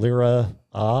her name? Lyra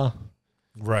Ah?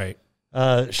 Right.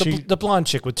 She the blonde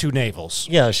chick with 2 navels.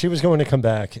 Yeah, she was going to come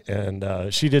back,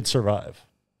 and she did survive.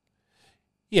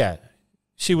 Yeah.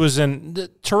 She was in...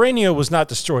 Terrania was not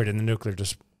destroyed in the nuclear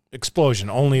explosion.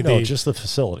 Just the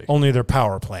facility. Only their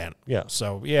power plant. Yeah.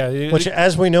 So, yeah. Which,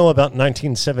 as we know about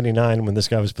 1979, when this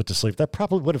guy was put to sleep, that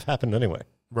probably would have happened anyway.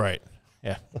 Right.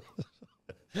 Yeah.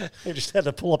 They just had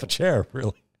to pull up a chair,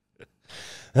 really.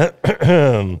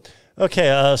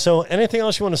 Okay, so anything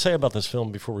else you want to say about this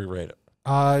film before we rate it?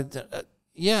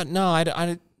 Yeah, no,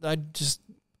 I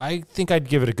think I'd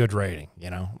give it a good rating, you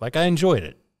know? Like, I enjoyed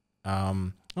it.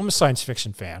 I'm a science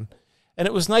fiction fan, and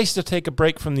it was nice to take a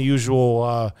break from the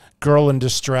usual girl in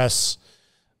distress,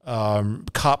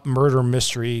 cop murder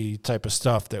mystery type of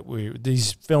stuff that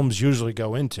these films usually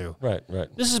go into. Right,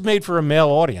 right. This is made for a male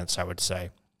audience, I would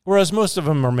say, whereas most of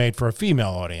them are made for a female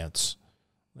audience.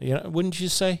 You know, wouldn't you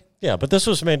say? Yeah, but this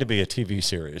was made to be a TV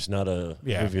series, not a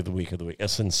movie of the week a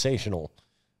sensational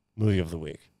movie of the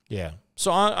week. Yeah.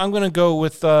 So I'm going to go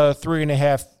with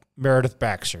 3.5 Meredith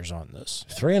Baxters on this.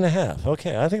 3.5.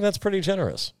 Okay, I think that's pretty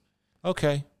generous.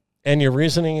 Okay. And your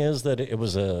reasoning is that it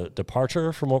was a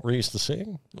departure from what we're used to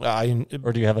seeing?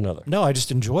 Or do you have another? No, I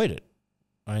just enjoyed it.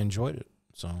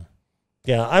 So.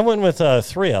 Yeah, I went with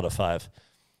 3 out of 5.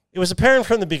 It was apparent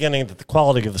from the beginning that the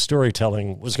quality of the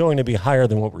storytelling was going to be higher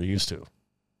than what we're used to.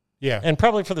 Yeah. And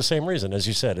probably for the same reason. As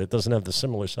you said, it doesn't have the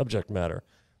similar subject matter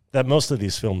that most of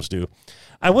these films do.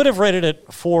 I would have rated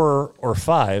it 4 or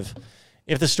 5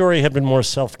 if the story had been more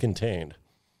self-contained.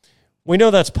 We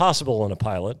know that's possible in a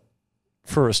pilot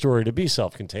for a story to be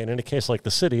self-contained. In a case like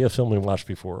The City, a film we watched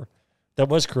before, that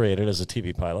was created as a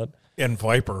TV pilot. And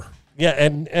Viper. Yeah,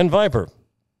 and Viper.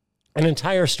 An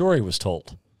entire story was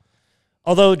told.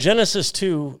 Although Genesis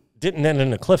 2 didn't end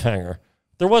in a cliffhanger,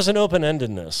 there was an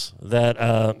open-endedness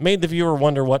that made the viewer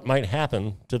wonder what might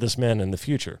happen to this man in the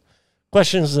future.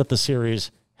 Questions that the series,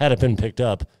 had it been picked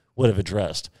up, would have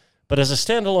addressed. But as a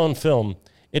standalone film,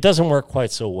 it doesn't work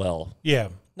quite so well. Yeah.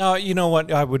 No, you know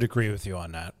what? I would agree with you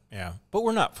on that. Yeah. But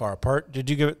we're not far apart. Did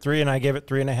you give it 3 and I gave it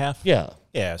 3.5? Yeah.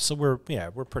 Yeah. So we're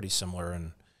pretty similar.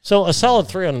 And so a solid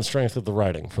 3 on the strength of the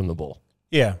writing from the Bull.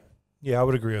 Yeah. Yeah, I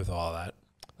would agree with all that.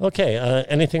 Okay.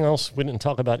 Anything else we didn't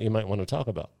talk about you might want to talk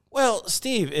about? Well,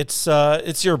 Steve, it's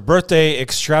your birthday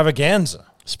extravaganza.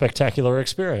 Spectacular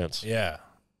experience. Yeah.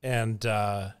 And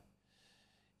I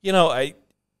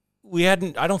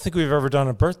don't think we've ever done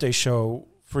a birthday show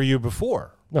for you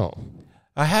before. No.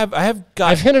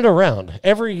 I've hinted around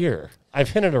every year.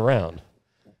 I've hinted around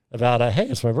about, hey,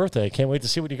 it's my birthday. I can't wait to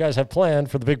see what you guys have planned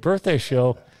for the big birthday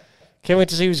show. Can't wait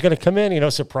to see who's going to come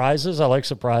in. Surprises. I like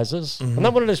surprises. Mm-hmm. I'm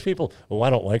not one of those people,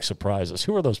 I don't like surprises.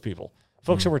 Who are those people?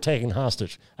 Folks who were taken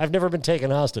hostage. I've never been taken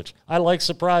hostage. I like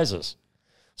surprises.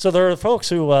 So there are folks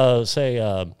who say,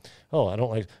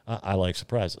 I like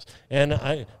surprises. And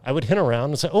I would hint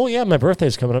around and say, oh, yeah, my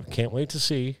birthday's coming up. Can't wait to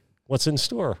see what's in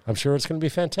store. I'm sure it's going to be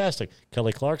fantastic.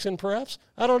 Kelly Clarkson, perhaps?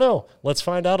 I don't know. Let's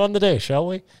find out on the day, shall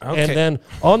we? Okay. And then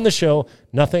on the show,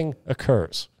 nothing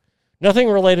occurs. Nothing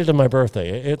related to my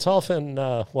birthday. It's often,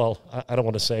 I don't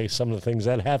want to say some of the things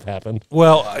that have happened.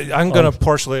 Well, I'm going to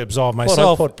partially absolve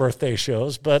myself. Quote-unquote birthday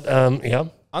shows, but yeah.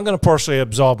 I'm going to partially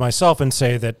absolve myself and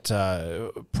say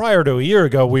that prior to a year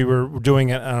ago, we were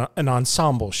doing an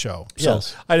ensemble show. So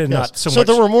yes. I did not so much. So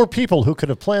there were more people who could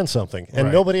have planned something,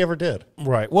 and nobody ever did.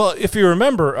 Right. Well, if you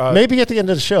remember... maybe at the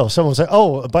end of the show, someone will say,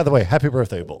 oh, by the way, happy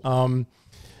birthday, Bull.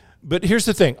 But here's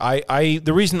the thing.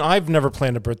 The reason I've never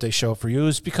planned a birthday show for you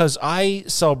is because I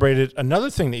celebrated another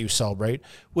thing that you celebrate,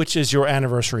 which is your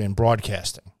anniversary in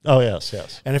broadcasting. Oh, yes,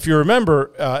 yes. And if you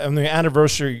remember, on the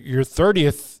anniversary, your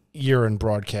 30th year in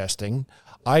broadcasting,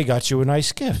 I got you a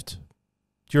nice gift.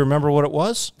 Do you remember what it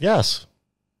was? Yes.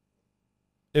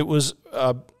 It was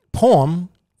a poem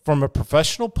from a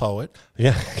professional poet.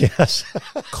 Yeah, yes.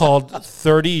 called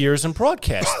 30 Years in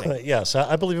Broadcasting. Yes,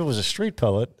 I believe it was a street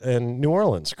poet in New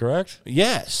Orleans, correct?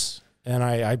 Yes. And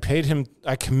I paid him,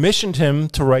 I commissioned him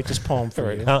to write this poem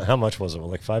for you. How much was it?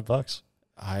 Like $5?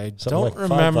 I Something don't like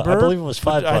remember. I believe it was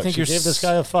 $5. I think you gave this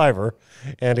guy a $5,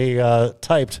 and he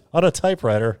typed on a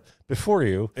typewriter before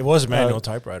you. It was a manual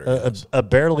typewriter. A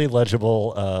barely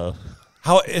legible.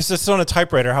 How is this on a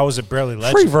typewriter? How is it barely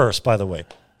legible? Free verse, by the way.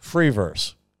 Free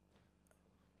verse.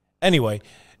 Anyway,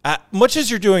 much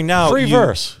as you're doing now, free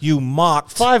verse. You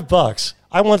mocked $5.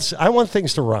 I want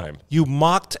things to rhyme. You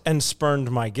mocked and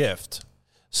spurned my gift.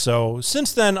 So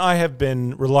since then, I have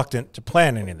been reluctant to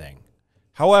plan anything.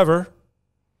 However,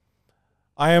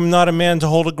 I am not a man to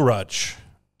hold a grudge.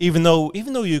 Even though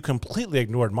you completely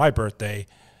ignored my birthday,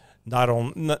 not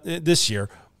this year,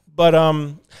 but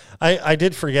I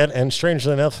did forget, and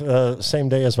strangely enough, same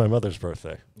day as my mother's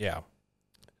birthday. Yeah.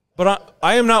 But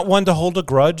I am not one to hold a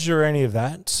grudge or any of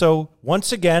that. So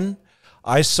once again,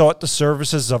 I sought the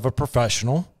services of a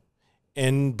professional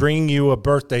in bringing you a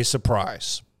birthday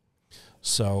surprise.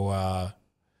 So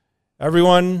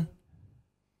everyone,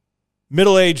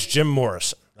 middle-aged Jim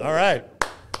Morrison. All right.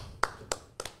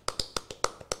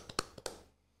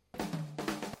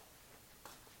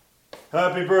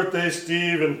 Happy birthday,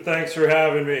 Steve, and thanks for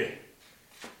having me.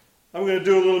 I'm going to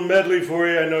do a little medley for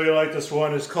you. I know you like this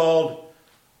one. It's called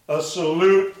A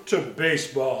Salute to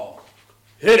Baseball.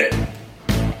 Hit it.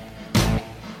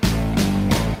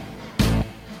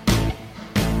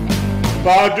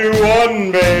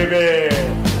 5-1, baby.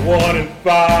 1-5.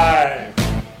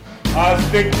 I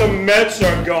think the Mets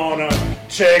are gonna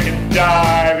take a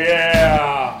dive,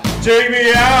 yeah. Take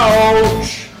me out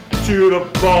to the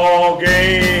ball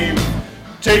game.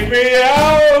 Take me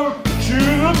out to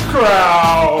the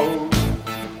crowd.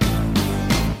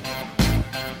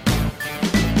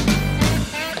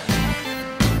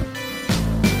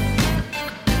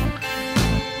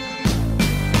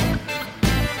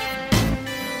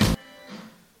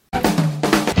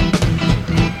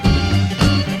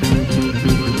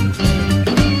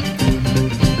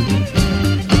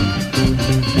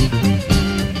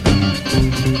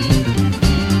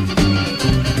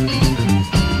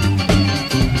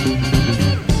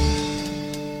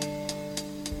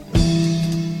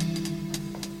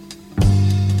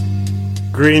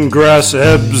 Green grass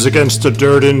ebbs against a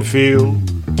dirt infield.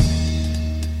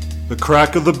 The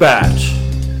crack of the bat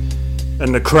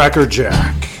and the cracker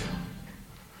jack.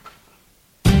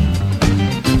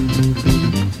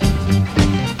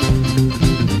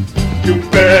 You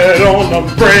bet on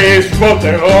the Braves, but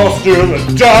they lost to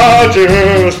the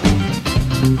Dodgers.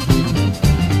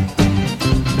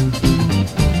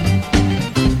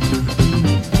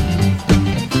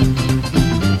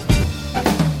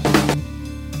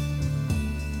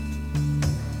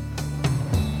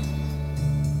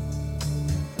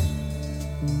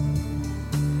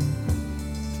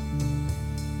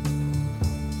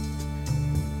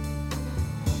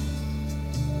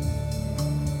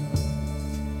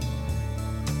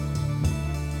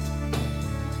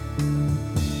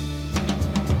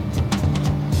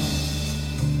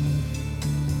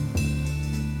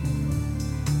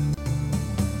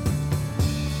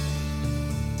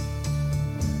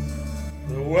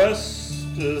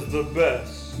 West is the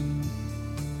best.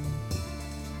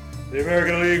 The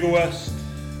American League West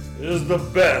is the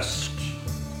best.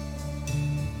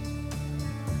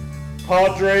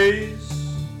 Padres,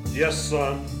 yes,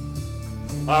 son,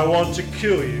 I want to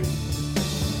kill you.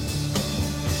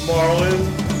 Marlins,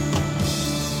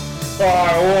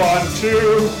 I want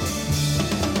to.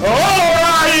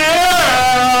 Oh, yeah!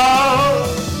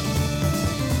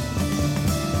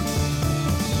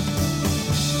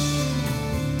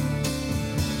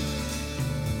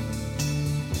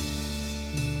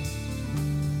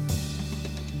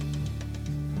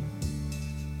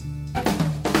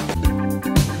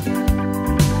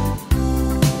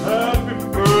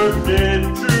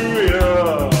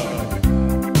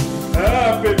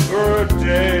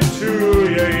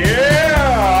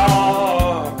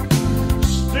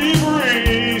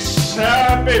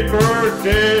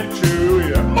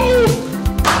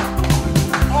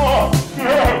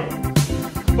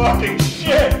 Fucking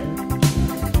shit!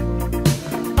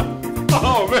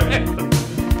 Oh, man!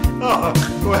 Oh,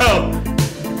 well,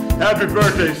 happy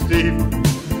birthday, Steve.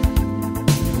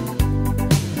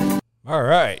 All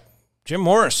right. Jim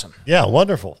Morrison. Yeah,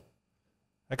 wonderful.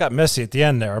 That got messy at the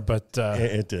end there, but...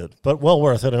 It did. But well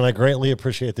worth it, and I greatly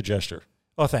appreciate the gesture.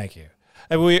 Oh, thank you.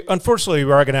 And we are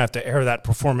going to have to air that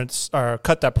performance, or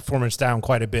cut that performance down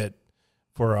quite a bit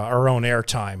for our own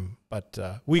airtime. But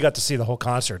we got to see the whole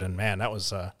concert, and man, that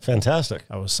was... fantastic.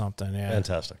 That was something, yeah.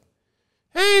 Fantastic.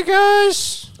 Hey,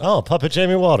 guys. Oh, Puppet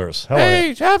Jamie Waters. How are you?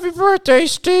 Hey, happy birthday,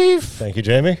 Steve. Thank you,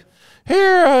 Jamie.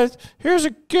 Here's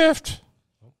a gift.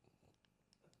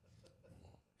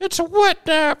 It's a wet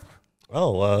nap.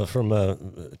 Oh, from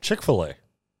Chick-fil-A.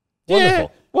 Yeah.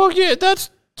 Wonderful. Well, yeah, that's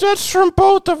from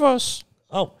both of us.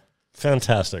 Oh,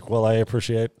 fantastic. Well, I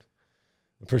appreciate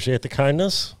the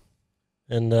kindness.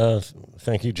 And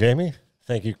thank you, Jamie.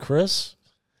 Thank you, Chris.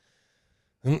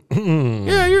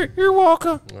 Yeah, you're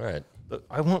welcome. All right. But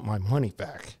I want my money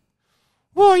back.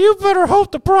 Well, you better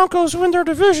hope the Broncos win their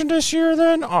division this year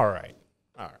then. All right.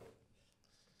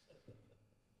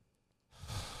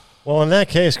 Well, in that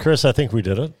case, Chris, I think we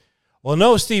did it. Well,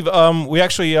 no, Steve. We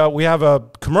actually we have a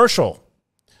commercial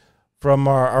from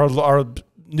our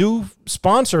new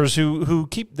sponsors who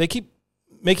keep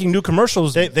making new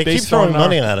commercials. They keep throwing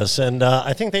money at us, and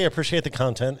I think they appreciate the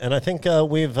content. And I think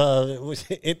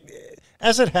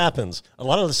as it happens, a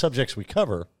lot of the subjects we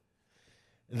cover,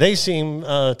 they seem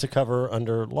to cover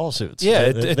under lawsuits.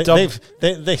 Yeah,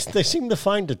 they seem to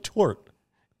find a tort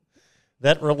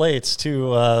that relates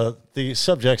to the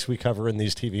subjects we cover in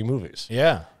these TV movies.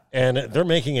 Yeah. And they're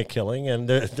making a killing, and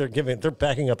they're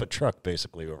backing up a truck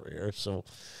basically over here. So,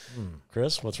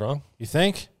 Chris, what's wrong? You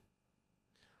think?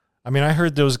 I mean, I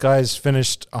heard those guys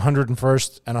finished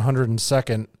 101st and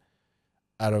 102nd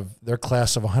out of their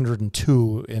class of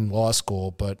 102 in law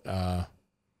school, but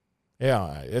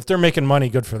yeah, if they're making money,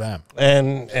 good for them.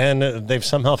 And they've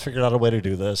somehow figured out a way to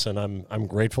do this, and I'm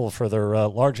grateful for their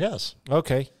large yes.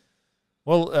 Okay.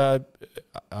 Well,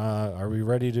 are we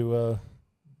ready to,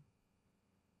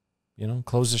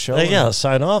 close the show? Yeah,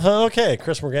 sign off. Okay,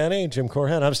 Chris Morgani, Jim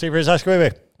Corhan. I'm Steve Rees.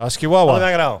 Oskiwawa.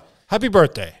 Oskiwawa. Happy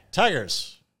birthday.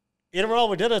 Tigers. Eat 'em all.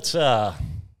 We did it. Have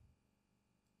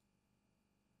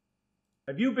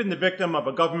you been the victim of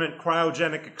a government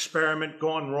cryogenic experiment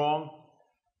gone wrong?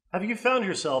 Have you found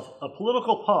yourself a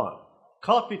political pawn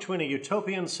caught between a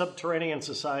utopian subterranean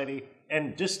society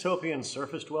and dystopian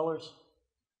surface dwellers?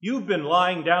 You've been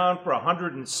lying down for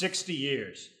 160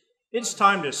 years. It's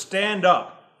time to stand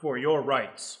up for your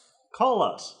rights. Call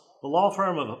us, the law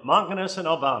firm of Montanus and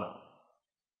Albano,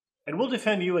 and we'll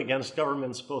defend you against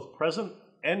governments both present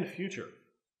and future.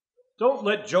 Don't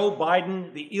let Joe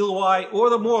Biden, the Eloy,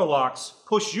 or the Morlocks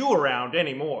push you around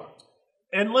anymore.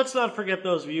 And let's not forget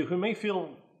those of you who may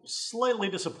feel slightly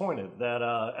disappointed that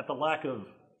at the lack of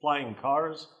flying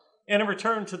cars and a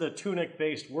return to the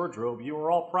tunic-based wardrobe you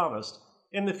were all promised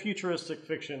in the futuristic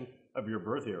fiction of your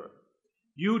birth era.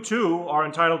 You, too, are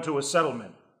entitled to a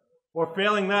settlement. Or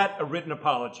failing that, a written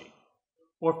apology.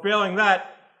 Or failing that,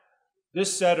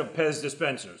 this set of Pez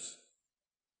dispensers.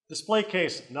 Display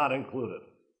case not included.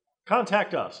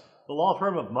 Contact us, the law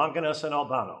firm of Montanus and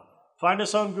Albano. Find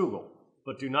us on Google,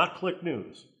 but do not click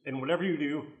news. And whatever you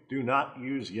do, do not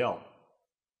use Yelp.